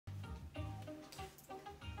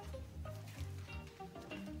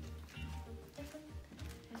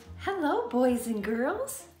Hello, boys and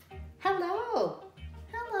girls. Hello.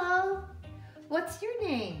 Hello. What's your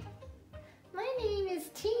name? My name is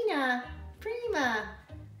Tina Prima.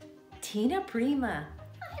 Tina Prima.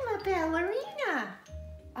 I'm a ballerina.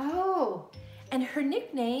 Oh, and her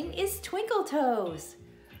nickname is Twinkle Toes.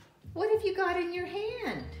 What have you got in your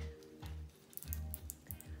hand?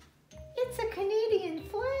 It's a Canadian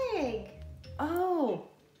flag. Oh,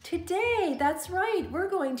 today, that's right,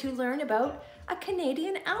 we're going to learn about a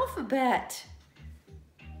Canadian alphabet.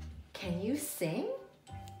 Can you sing?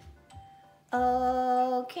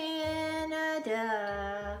 Oh,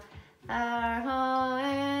 Canada, our home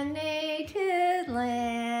and native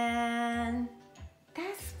land.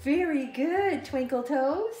 That's very good, Twinkle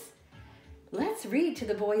Toes. Let's read to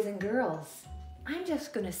the boys and girls. I'm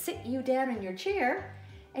just going to sit you down in your chair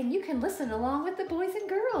and you can listen along with the boys and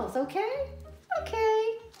girls, okay? Okay.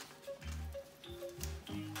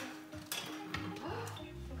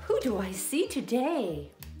 Who do I see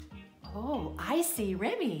today? Oh, I see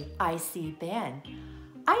Remy. I see Ben.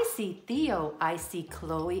 I see Theo. I see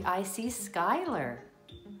Chloe. I see Skylar.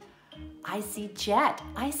 I see Jet.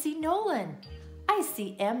 I see Nolan. I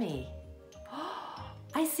see Emmy.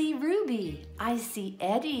 I see Ruby. I see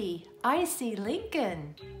Eddie. I see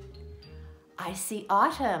Lincoln. I see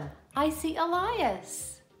Autumn. I see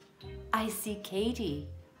Elias. I see Katie.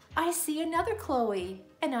 I see another Chloe.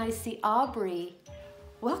 And I see Aubrey.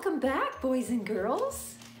 Welcome back, boys and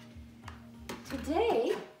girls.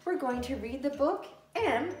 Today, we're going to read the book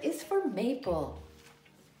M is for Maple.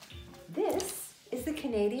 This is the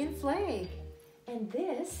Canadian flag. And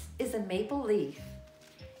this is a maple leaf.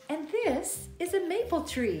 And this is a maple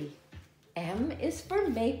tree. M is for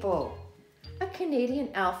Maple, a Canadian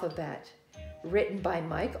alphabet, written by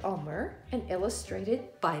Mike Ulmer and illustrated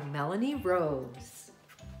by Melanie Rose.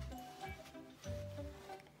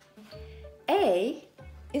 A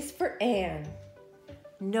is for Anne,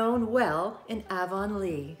 known well in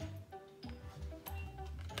Avonlea.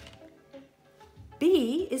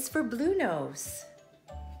 B is for Bluenose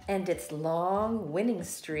and its long winning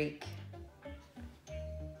streak.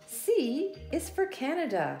 C is for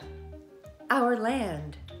Canada, our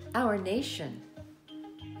land, our nation.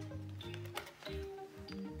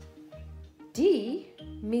 D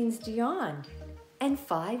means Dion and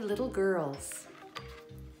 5 little girls.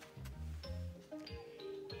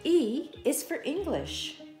 E is for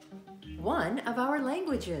English, one of our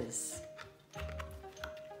languages.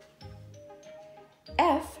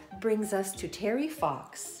 F brings us to Terry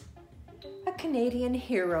Fox, a Canadian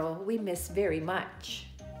hero we miss very much.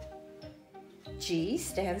 G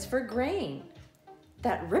stands for grain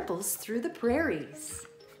that ripples through the prairies.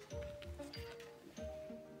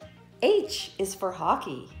 H is for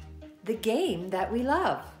hockey, the game that we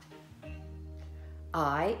love.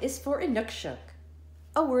 I is for Inukshuk,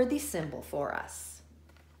 a worthy symbol for us.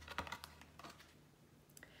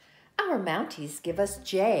 Our Mounties give us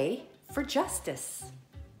J for justice.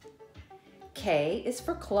 K is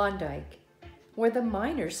for Klondike, where the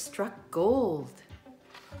miners struck gold.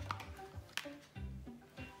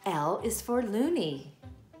 L is for Looney.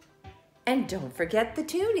 And don't forget the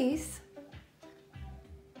Toonies.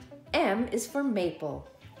 M is for Maple,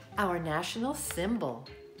 our national symbol.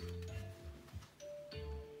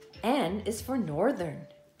 N is for Northern,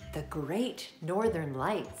 the great Northern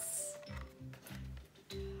Lights.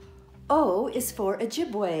 O is for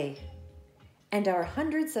Ojibwe and our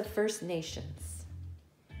hundreds of First Nations.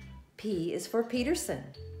 P is for Peterson,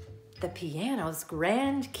 the piano's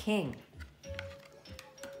grand king.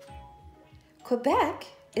 Quebec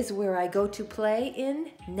is where I go to play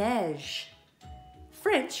in neige,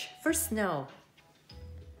 French for snow.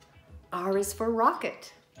 R is for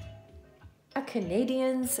Rocket, a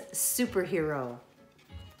Canadian's superhero.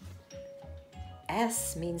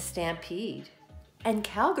 S means stampede, and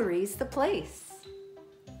Calgary's the place.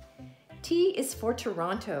 T is for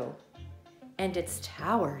Toronto, and its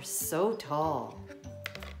towers so tall.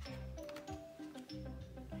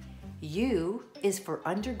 U is for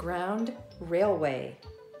Underground Railway,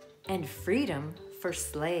 and freedom for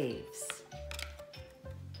slaves.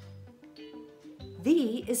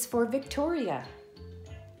 V is for Victoria,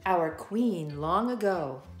 our queen long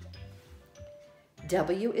ago.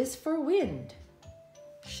 W is for wind.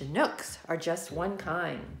 Chinooks are just one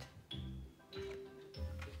kind.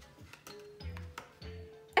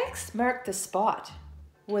 X marked the spot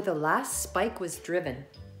where the last spike was driven.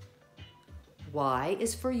 Y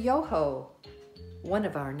is for Yoho, one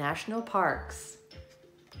of our national parks.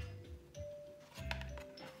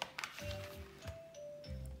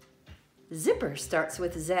 Zipper starts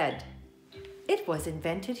with Z. It was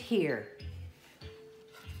invented here.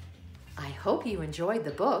 I hope you enjoyed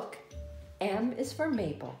the book. M is for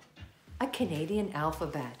Maple, a Canadian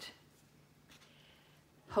alphabet.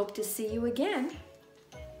 Hope to see you again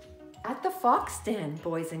at the Fox Den,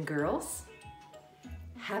 boys and girls.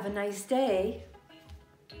 Have a nice day.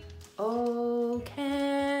 Oh,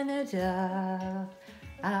 Canada,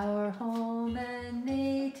 our home and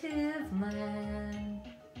native land.